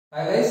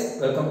Hi guys,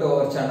 welcome to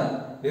our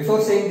channel.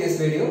 Before seeing this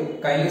video,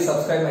 kindly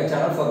subscribe my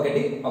channel for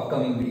getting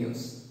upcoming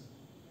videos.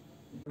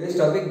 Today's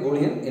topic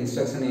Boolean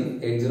instruction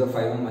in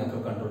 8051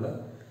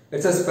 microcontroller.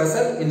 It's a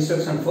special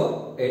instruction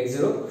for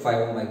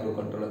 8051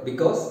 microcontroller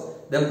because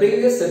the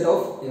previous set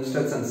of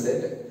instructions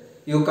said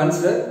you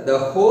consider the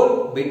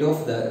whole bit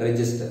of the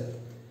register.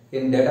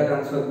 In data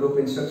transfer group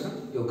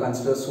instruction, you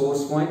consider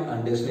source point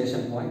and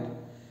destination point.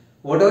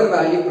 Whatever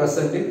value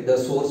present in the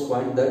source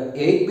point, the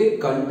 8-bit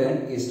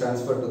content is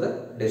transferred to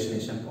the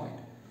destination point.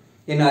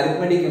 In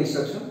arithmetic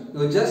instruction,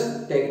 you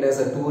just take it as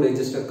a 2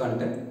 register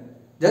content,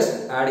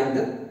 just adding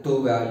the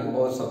 2 value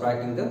or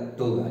subtracting the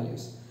 2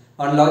 values.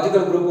 On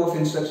logical group of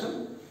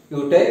instruction,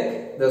 you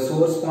take the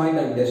source point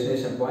and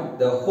destination point.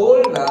 The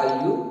whole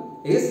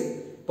value is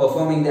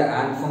performing the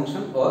AND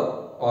function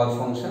or OR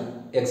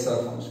function,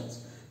 XOR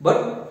functions.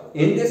 But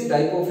in this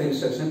type of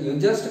instruction, you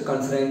just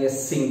considering a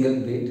single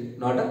bit,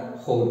 not a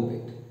whole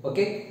bit.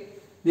 Okay.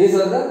 These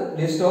are the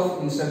list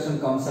of instruction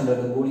comes under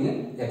the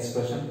Boolean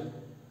expression.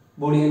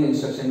 Boolean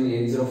instruction in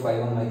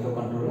 8051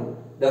 microcontroller.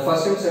 The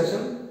first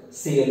instruction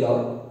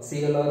CLR.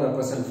 CLR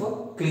represent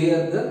for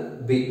clear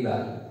the bit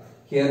value.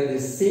 Here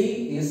this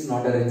C is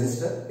not a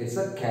register, it's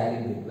a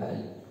carry bit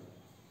value.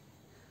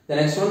 The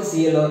next one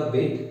CLR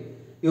bit.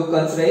 You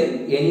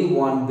consider any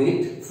one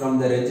bit from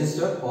the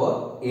register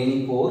or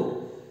any port.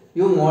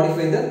 You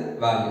modify the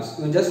values.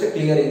 You just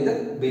clear in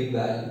the bit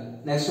value.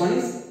 Next one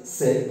is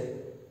set.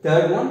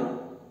 Third one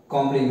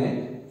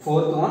complement.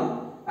 Fourth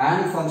one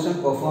AND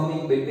function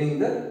performing between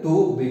the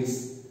 2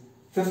 bits.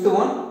 Fifth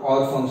one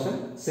OR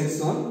function.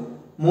 Sixth one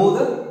move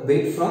the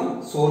bit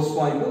from source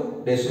point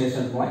to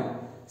destination point.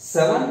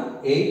 7,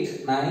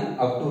 8, 9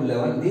 up to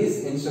 11.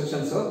 These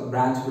instructions are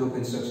branch group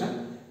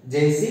instruction.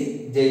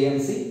 JC,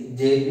 JNC,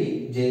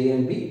 JB,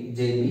 JNB,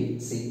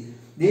 JBC.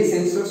 These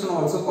instructions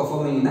are also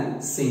performing in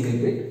a single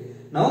bit.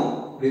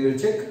 Now we will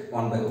check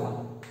one by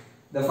one.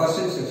 The first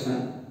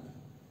instruction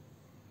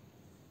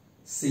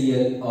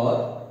CL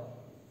or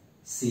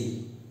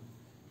C,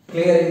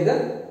 clearing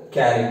the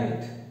carry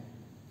bit.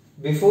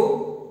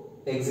 Before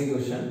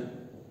execution,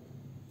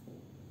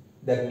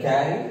 the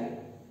carry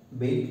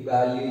bit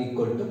value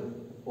equal to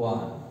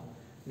 1.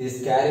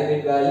 This carry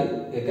bit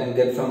value you can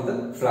get from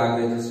the flag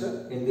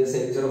register. In this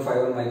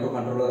 8051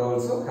 microcontroller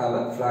also have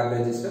a flag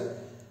register.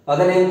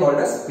 Other name called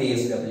as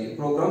PSW,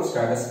 program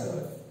status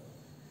value.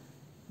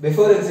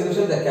 Before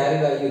execution, the carry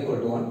value equal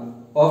to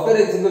 1. After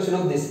execution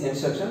of this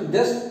instruction,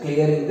 just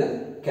clearing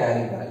the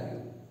carry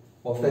value.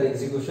 After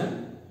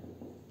execution,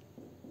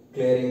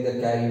 clearing the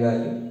carry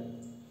value.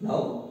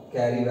 Now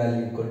carry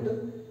value equal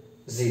to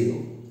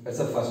 0. That's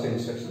the first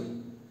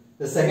instruction.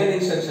 The second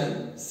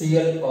instruction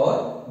CL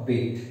or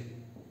bit.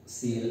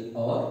 CL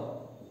or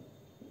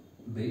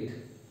bit.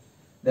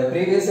 The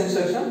previous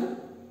instruction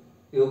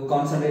you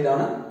concentrate on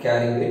a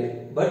carry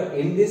bit, but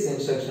in this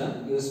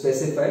instruction you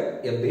specify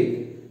a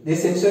bit.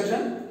 This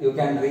instruction you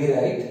can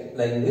rewrite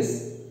like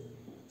this: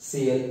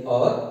 CL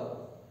or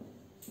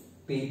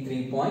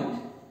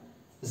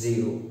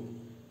P3.0.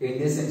 In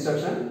this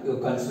instruction you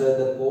consider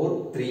the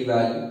port 3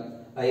 value.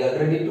 I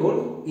already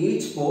told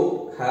each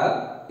port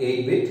have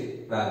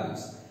 8-bit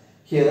values.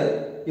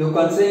 Here you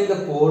consider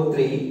the port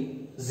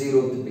 3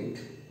 0th bit.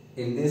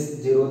 In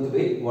this 0th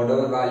bit,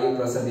 whatever value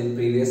present in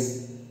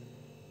previous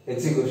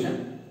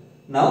execution.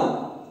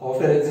 Now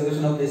after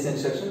execution of this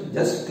instruction,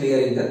 just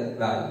clearing the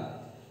value.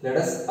 Let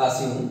us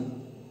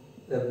assume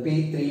the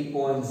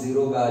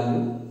P3.0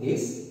 value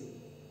is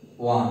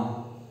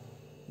 1.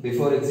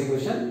 Before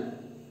execution,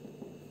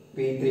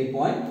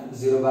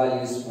 P3.0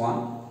 value is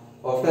 1.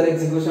 After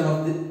execution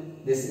of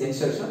this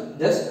instruction,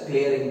 just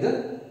clearing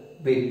the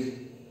bit.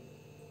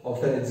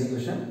 After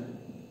execution,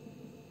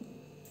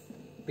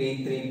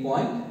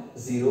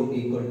 P3.0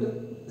 equal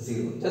to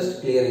 0.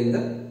 Just clearing the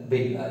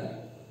bit value.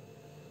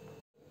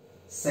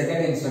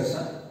 Second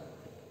instruction,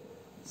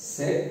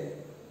 set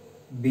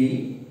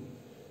B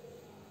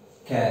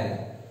carry.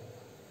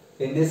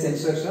 In this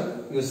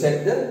instruction, you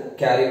set the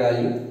carry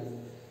value.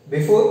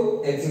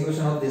 Before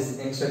execution of this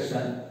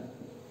instruction,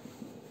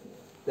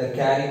 the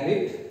carry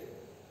bit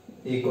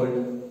equal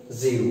to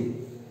 0.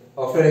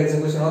 After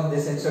execution of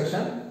this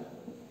instruction,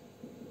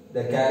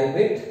 the carry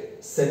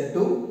bit set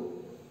to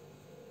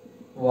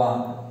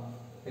 1.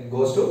 It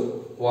goes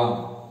to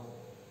 1.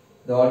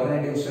 The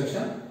alternate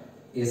instruction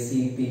is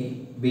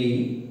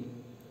CPB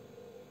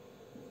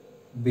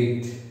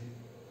bit.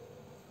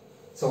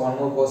 So one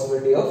more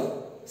possibility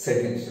of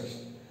set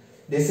instruction.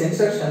 This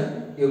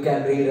instruction you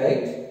can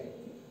rewrite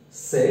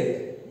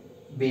set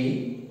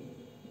B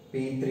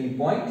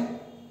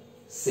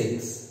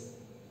P3.6.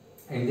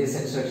 In this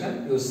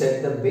instruction you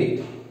set the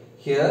bit.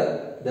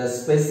 Here the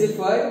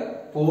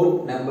specified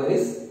port number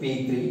is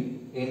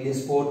P3. In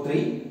this port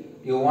 3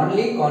 you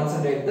only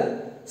concentrate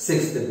the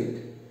 6th bit.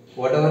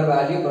 Whatever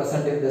value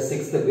present in the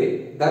 6th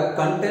bit, that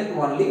content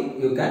only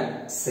you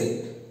can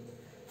set.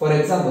 For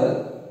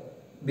example,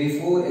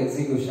 before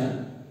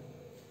execution,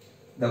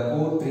 the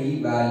port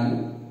 3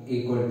 value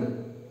equal to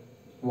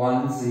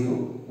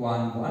 1011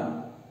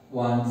 1011.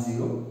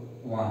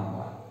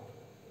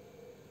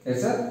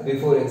 It's a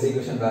before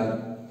execution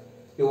value.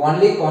 You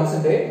only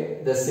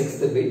concentrate the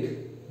 6th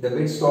bit. The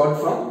bits start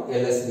from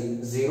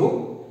LSB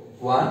 0,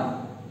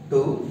 1,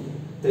 2,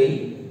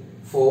 3,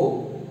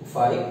 4,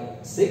 5,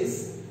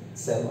 6,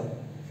 7.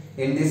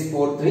 In this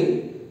port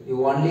 3,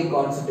 you only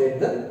concentrate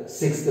the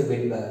 6th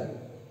bit value.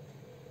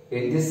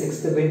 In this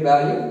 6th bit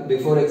value,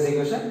 before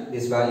execution,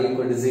 this value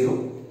equal to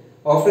 0.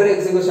 After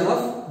execution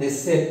of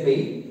this set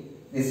B,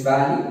 this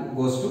value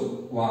goes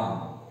to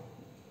 1.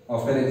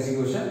 After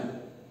execution,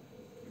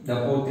 the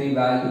port 3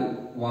 value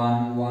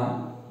 1, 1,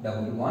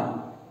 1,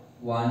 1,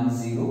 1,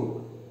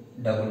 0,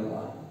 1,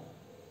 1.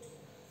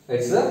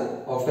 It's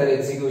the after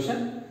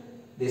execution,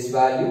 this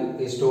value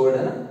is stored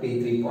in a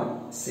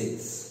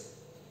P3.6.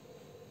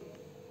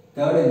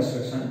 Third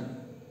instruction,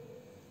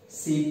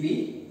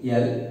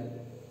 CPLC.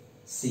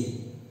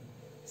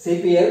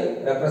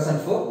 CPL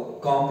represent for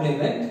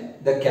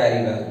complement the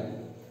carry value.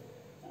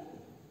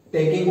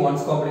 Taking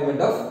 1's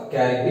complement of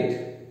carry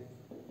bit,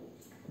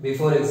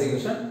 before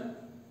execution,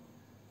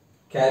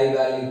 carry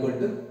value equal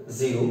to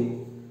 0.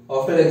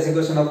 After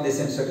execution of this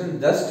instruction,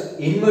 just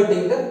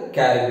inverting the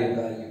carry bit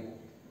value.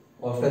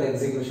 After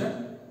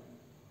execution,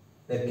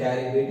 the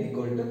carry bit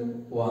equal to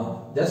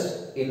 1.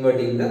 Just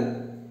inverting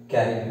the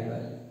carry bit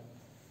value.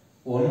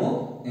 One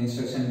more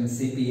instruction in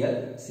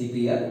CPL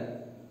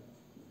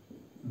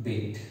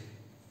bit.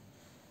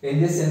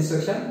 In this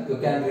instruction, you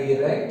can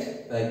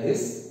rewrite like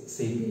this: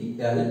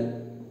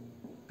 CPL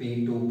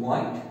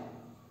P2.0.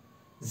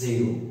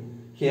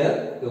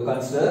 Here you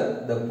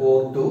consider the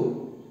port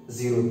to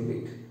 0th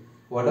bit.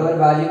 Whatever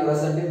value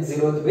present in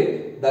 0th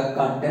bit, the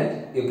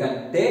content you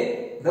can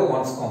take the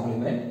 1's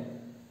complement.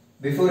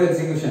 Before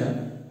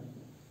execution,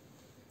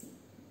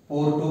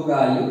 port 2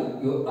 value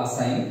you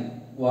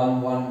assign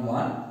 1, 1,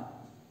 1,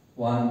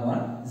 1,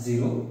 1,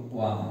 0,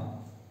 1.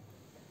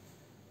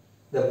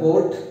 The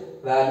port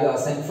value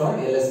assigned from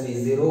LSB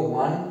 0,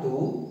 1,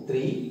 2,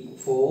 3,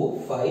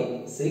 4,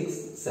 5, 6,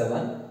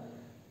 7.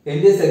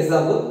 In this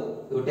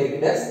example, you take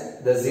it as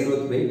the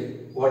 0th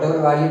bit.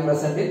 Whatever value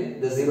present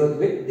in the 0th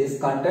bit, this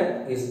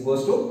content is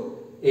supposed to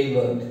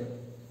invert.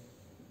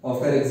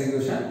 After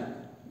execution,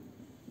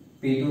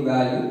 P2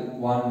 value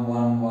 1,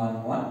 1,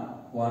 1, 1,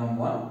 1,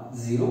 1,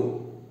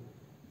 0,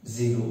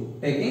 0.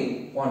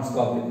 Taking 1's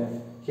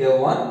complement. Here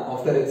 1,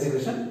 after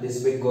execution,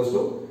 this bit goes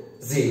to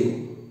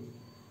 0.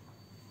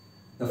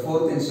 The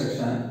fourth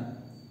instruction,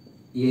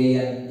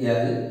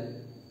 ANL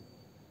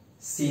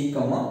C,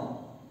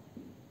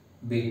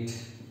 bit.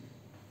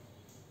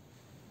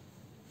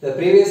 The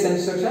previous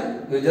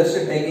instruction, you just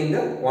taking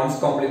the 1's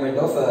complement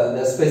of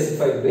the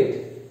specified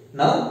bit.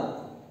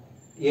 Now,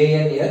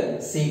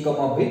 ANL C,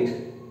 bit.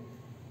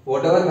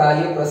 Whatever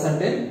value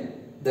present in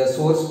the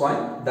source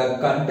point, the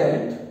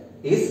content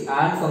is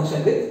AND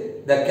function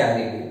with the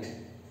carry bit.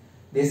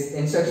 This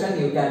instruction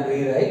you can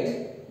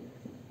rewrite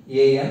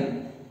ANL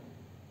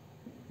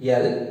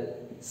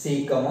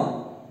C,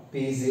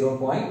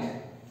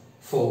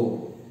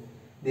 P0.4.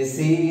 This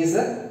C is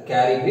a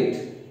carry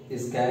bit.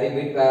 This carry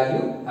bit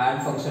value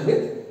AND function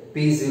with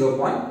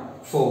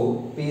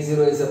P0.4.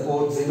 P0 is a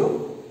port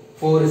 0.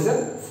 4 is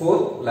a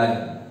 4th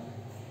line.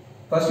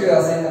 First you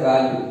assign the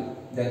value.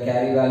 The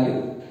carry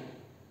value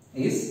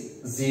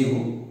is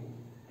 0.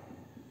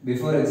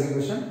 Before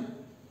execution,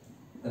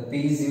 the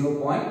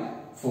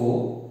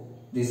P0.4,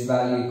 this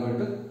value equal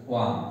to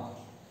 1.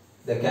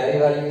 The carry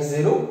value is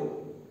 0.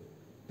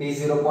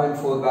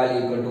 P0.4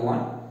 value equal to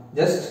 1.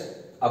 Just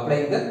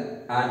applying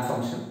the AND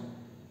function.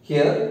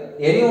 Here,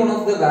 any one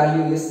of the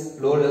value is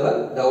low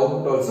level, the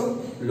output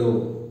also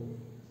low.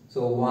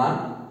 So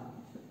 1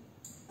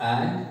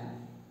 and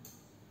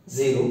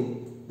 0.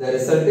 The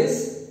result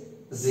is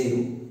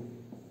 0.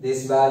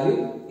 This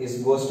value is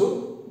supposed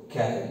to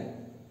carry.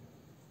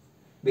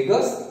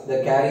 Because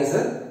the carry is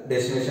a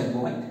destination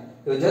point.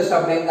 You just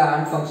applying the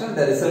AND function,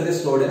 the result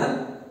is stored in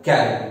a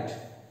carry bit.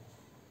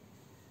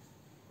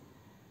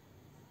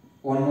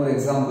 One more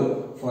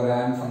example for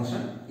AND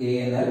function,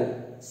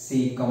 ANL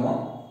C,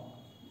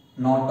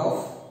 not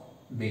of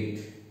bit.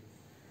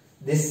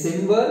 This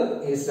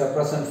symbol is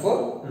represent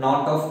for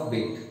not of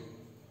bit.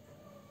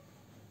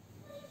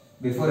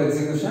 Before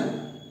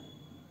execution,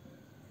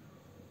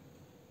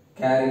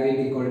 carry bit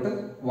equal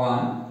to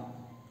 1.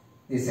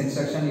 This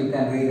instruction you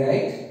can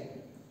rewrite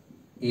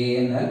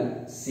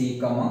ANL C,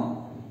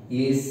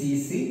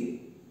 ACC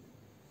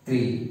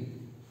 3.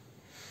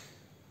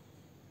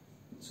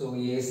 So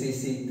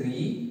ACC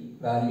 3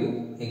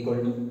 value equal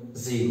to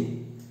 0.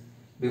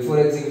 Before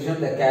execution,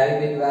 the carry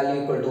bit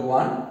value equal to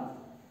 1.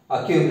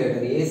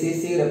 Accumulator,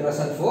 ACC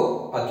represent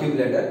for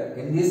accumulator.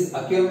 In this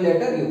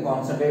accumulator, you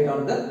concentrate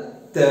on the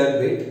 3rd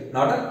bit,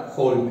 not a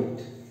whole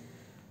bit.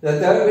 The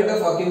 3rd bit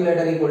of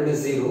accumulator equal to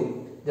 0.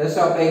 Just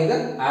applying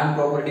the AND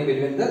property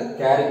between the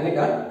carry bit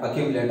and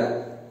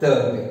accumulator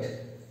 3rd bit.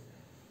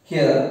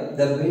 Here,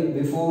 the bit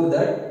before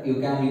that, you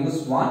can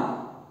use one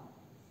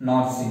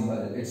not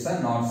symbol. It's a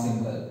not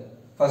symbol.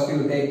 First,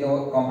 you take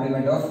the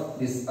complement of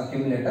this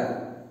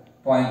accumulator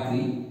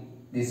 0.3.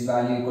 This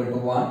value equal to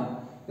 1.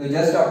 You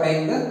just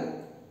applying the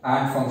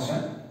AND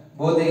function.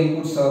 Both the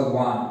inputs are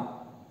 1.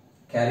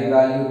 carry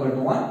value equal to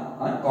 1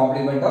 and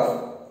complement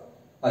of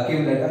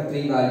accumulator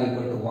 3 value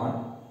equal to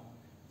 1.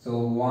 So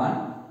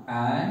 1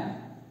 and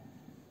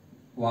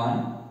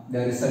 1, the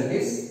result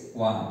is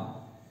 1.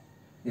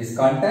 This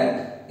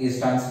content is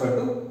transferred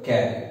to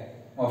carry.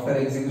 After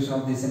execution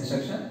of this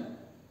instruction,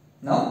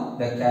 now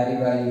the carry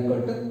value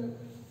equal to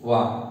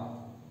 1.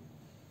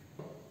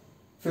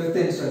 Fifth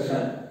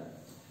instruction,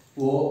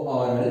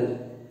 ORL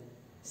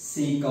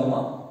C,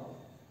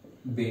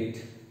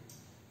 bit.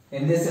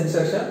 In this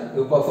instruction,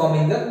 you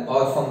performing the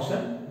OR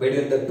function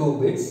between the two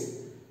bits.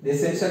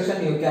 This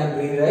instruction you can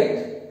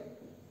rewrite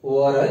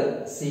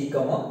ORL C,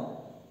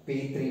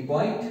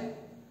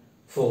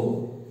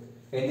 P3.4.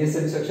 In this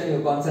instruction,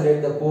 you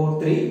consider the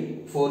port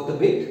 3 fourth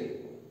bit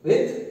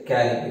with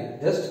carry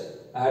bit. Just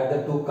add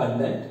the two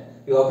content.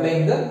 You are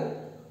applying the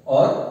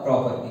OR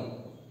property.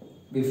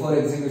 Before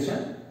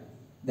execution,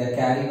 the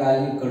carry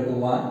value equal to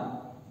 1,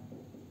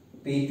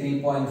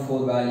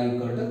 P3.4 value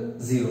equal to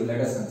 0. Let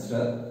us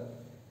consider.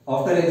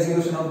 After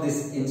execution of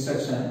this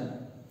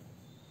instruction,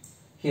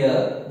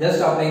 here just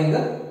applying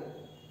the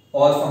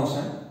OR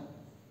function,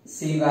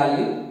 C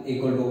value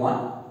equal to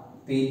 1,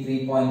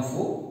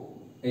 P3.4,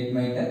 it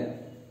maintain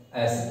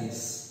as it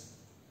is.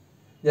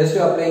 Just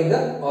applying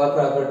the OR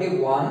property,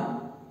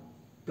 1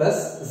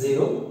 plus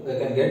 0, we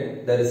can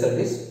get the result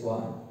is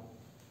 1.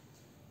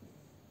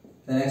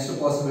 The next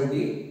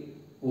possibility,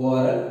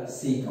 ORL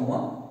C,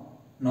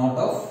 not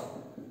of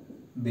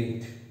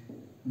bit.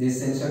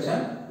 This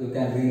instruction you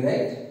can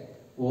rewrite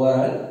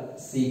ORL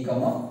C,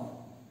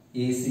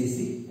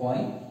 ACC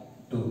point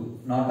 2,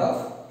 not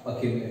of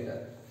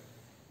accumulator.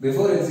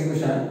 Before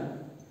execution,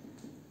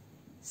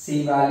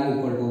 C value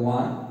equal to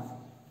 1,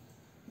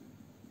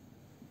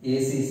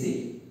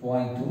 ACC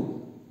point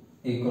 2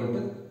 equal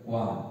to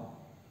 1.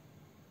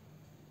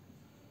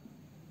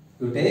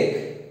 You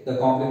take the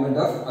complement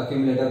of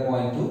accumulator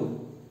point 2,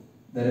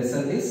 the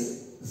result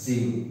is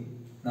 0.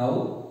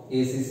 Now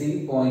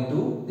ACC point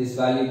 2, this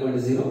value equal to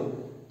 0,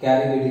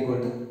 carry bit equal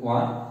to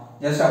 1.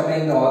 Just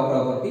applying the OR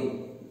property.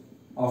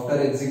 After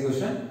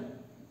execution,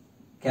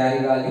 carry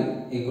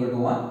value equal to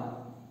 1,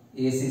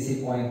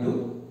 ACC point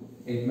 2,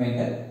 it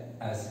maintain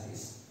as it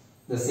is.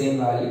 The same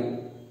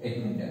value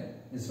it maintain.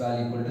 This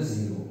value equal to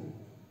 0.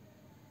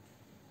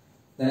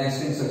 The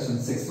next instruction,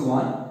 sixth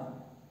one,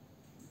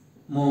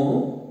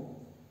 move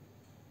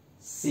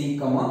C,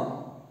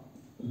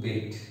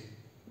 bit.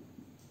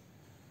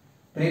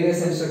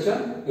 Previous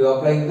instruction, you are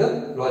applying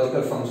the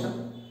logical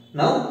function.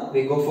 Now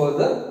we go for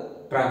the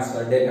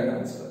transfer, data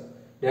transfer.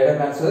 Data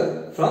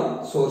transfer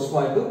from source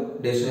point to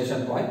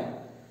destination point.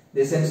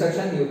 This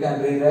instruction you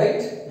can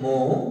rewrite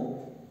move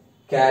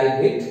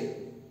carry bit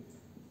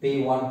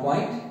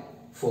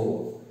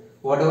P1.4.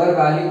 Whatever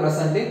value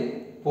present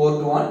in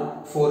port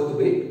 1 fourth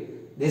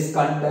bit, this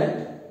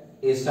content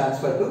is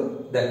transferred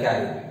to the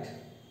carry bit.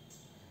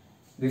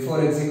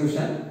 Before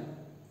execution,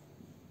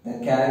 the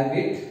carry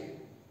bit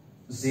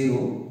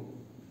 0,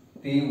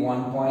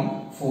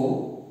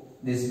 P1.4,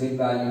 this bit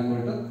value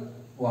equal to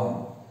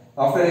 1.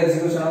 After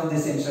execution of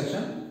this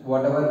instruction,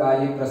 whatever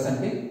value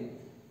present in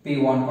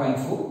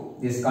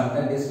P1.4, this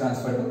content is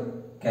transferred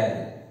to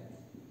carry.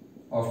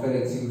 After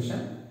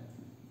execution,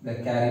 the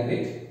carry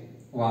bit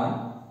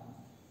 1,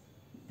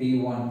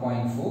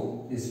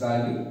 P1.4, this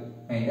value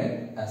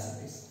maintained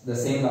as it is. The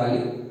same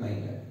value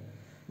maintained.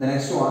 The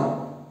next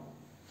one,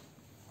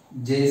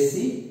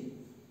 JC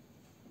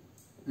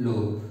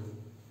loop.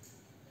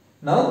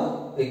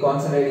 Now we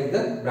concentrate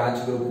the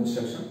branch group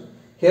instruction.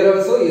 Here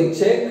also you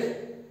check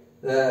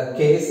the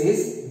case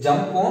is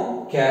jump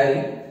on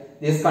carry.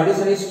 This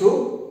condition is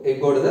true,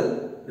 it go to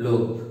the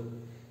loop.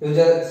 You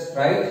just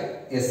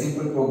write a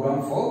simple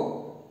program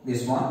for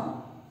this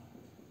one.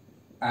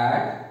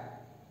 Add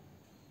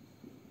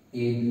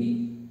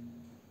AB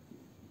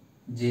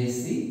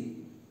JC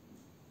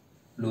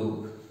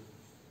loop.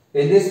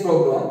 In this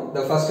program,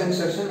 the first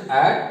instruction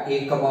add A,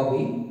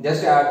 B.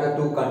 Just add the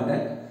two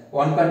content.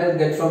 One content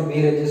get from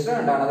B register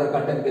and another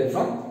content get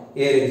from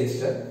A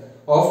register.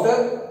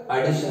 After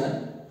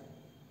addition,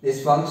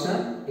 this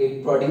function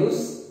it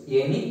produce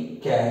any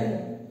carry.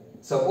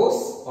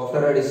 Suppose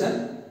after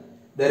addition,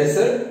 the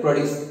result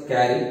produce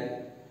carry.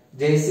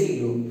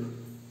 JC loop.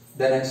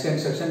 The next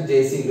instruction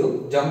JC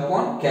loop, jump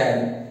on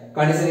carry.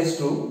 Condition is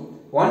true.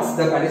 Once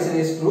the condition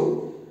is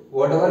true,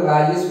 whatever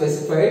value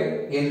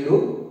specified in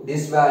loop,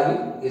 this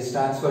value is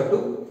transferred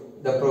to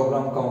the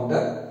program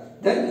counter.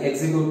 Then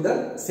execute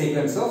the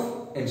sequence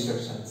of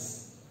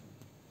instructions.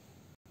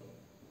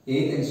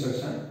 8th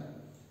instruction,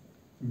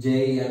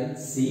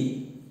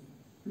 JNC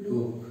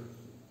loop.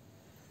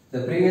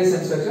 The previous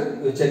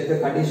instruction, you check the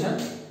condition,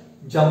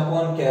 jump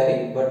on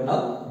carry, but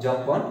now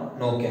jump on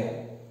no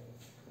carry.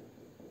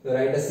 You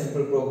write a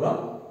simple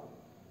program,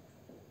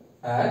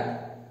 add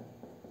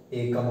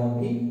A,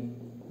 B,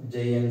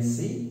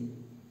 JNC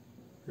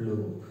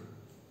loop.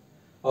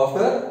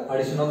 After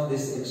addition of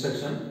this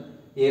instruction,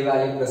 A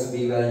value plus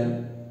B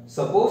value,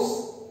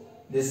 suppose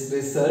this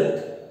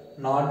result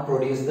not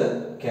produce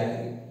the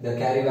carry. The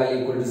carry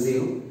value equal to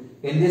 0.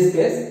 In this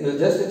case, you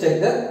just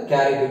check the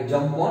carry bit,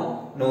 jump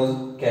on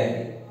no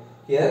carry.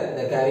 Here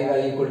the carry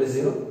value equal to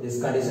 0.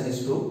 This condition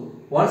is true.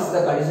 Once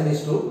the condition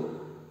is true,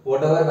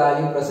 whatever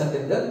value present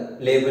in the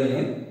label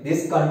name,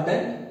 this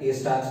content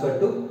is transferred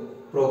to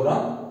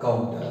program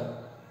counter.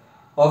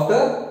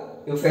 After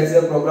you fetch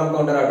the program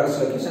counter address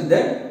location,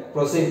 then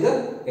proceed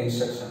the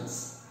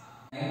instructions.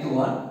 Ninth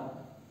one,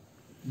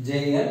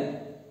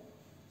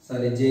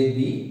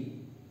 JB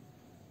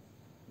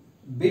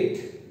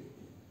bit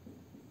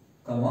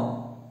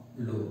comma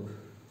loop.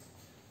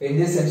 In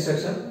this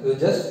instruction, you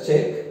just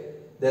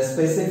check the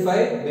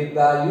specified bit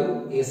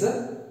value is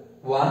a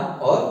 1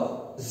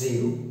 or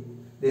 0.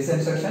 This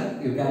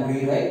instruction you can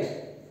rewrite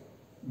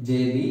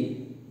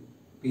JB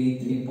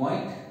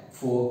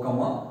P3.4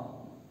 comma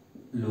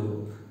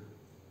loop.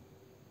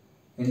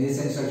 In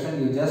this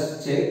instruction, you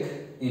just check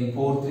in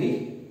port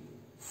 3,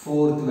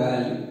 fourth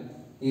value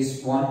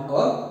is 1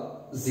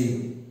 or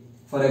 0.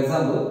 For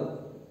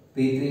example,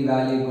 P3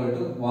 value equal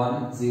to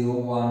 1 0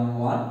 1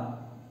 1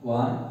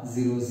 1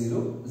 0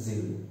 0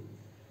 0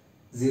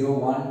 0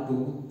 1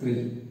 2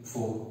 3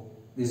 4.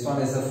 This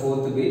one is the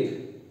fourth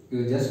bit.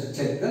 You just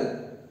check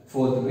the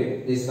fourth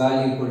bit. This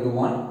value equal to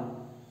 1.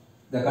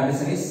 The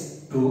condition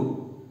is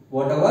true.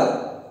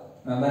 Whatever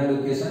memory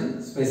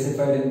location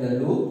specified in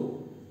the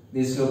loop,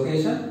 this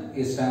location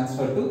is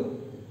transferred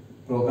to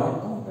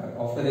program counter.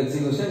 After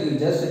execution, you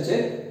just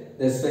check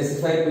the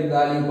specified bit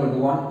value equal to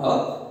 1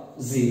 or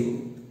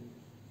 0.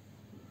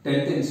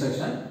 10th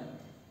instruction,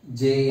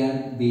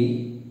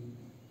 JNB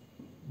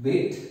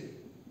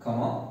bit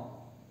comma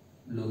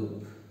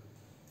loop.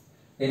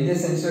 In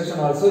this instruction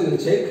also you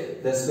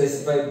check the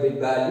specified bit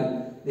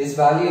value. This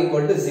value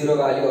equal to 0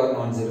 value or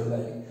non-zero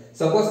value.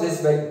 Suppose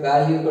this bit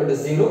value equal to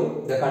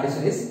 0, the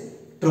condition is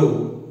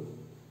true.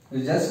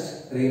 You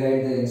just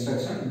rewrite the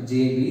instruction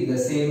JB, the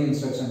same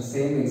instruction,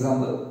 same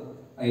example.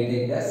 I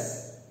take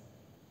as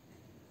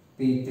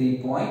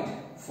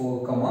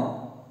P3.4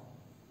 comma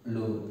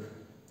loop.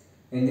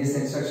 In this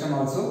instruction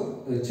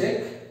also you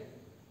check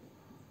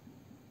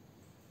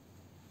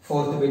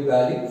fourth bit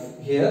value.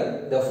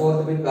 Here the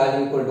fourth bit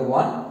value equal to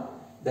 1.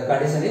 The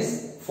condition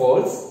is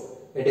false.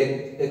 It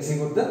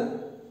execute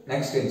the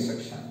next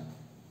instruction.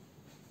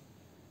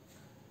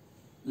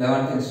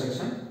 11th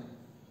instruction,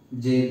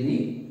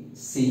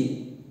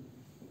 JBC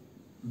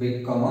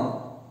bit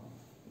comma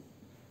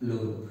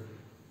loop.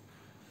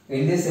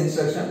 In this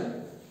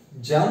instruction,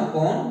 jump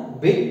on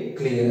bit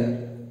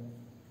clear,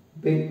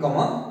 bit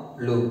comma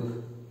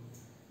loop.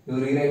 You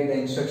rewrite the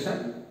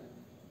instruction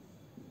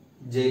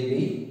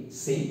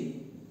JBC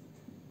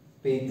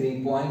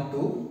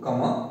P3.2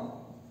 comma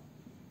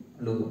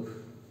loop.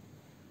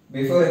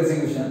 Before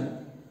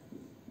execution,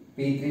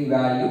 P3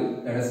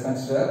 value, let us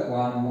consider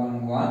 1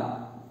 1 1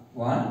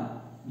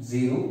 1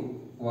 0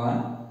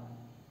 1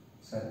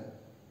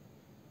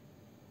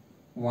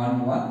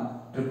 1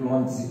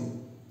 1 0.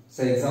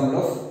 So example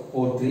of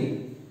port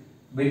 3,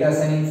 bit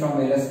assigning from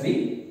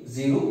LSB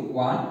 0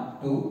 1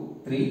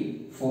 2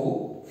 3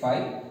 4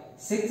 5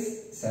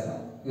 6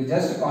 7. You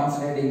just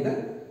concentrate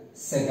the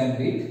second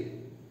bit.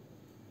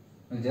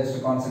 You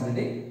just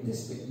concentrate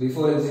this bit.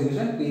 Before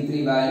execution,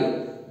 P3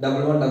 value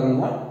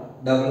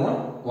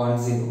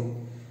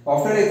 11111110.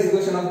 After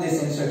execution of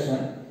this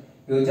instruction,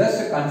 you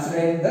just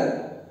considering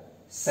the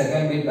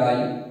second bit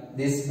value.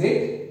 This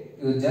bit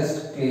you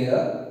just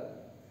clear.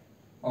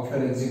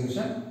 After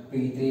execution,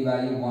 P3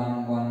 value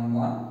 1 1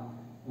 1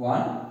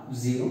 1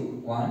 0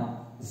 1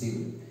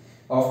 0.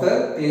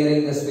 After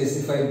clearing the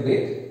specified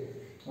bit,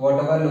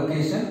 whatever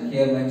location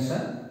here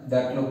mentioned,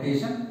 that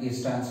location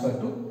is transferred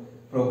to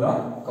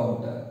program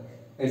counter.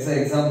 It's an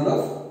example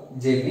of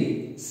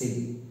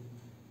JBC.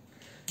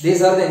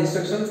 These are the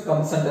instructions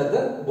comes under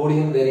the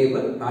Boolean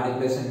variable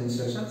manipulation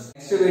instructions.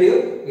 Next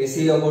video we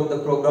see about the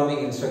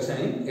programming instruction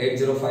in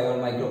 8051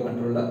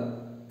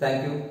 microcontroller.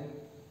 Thank you.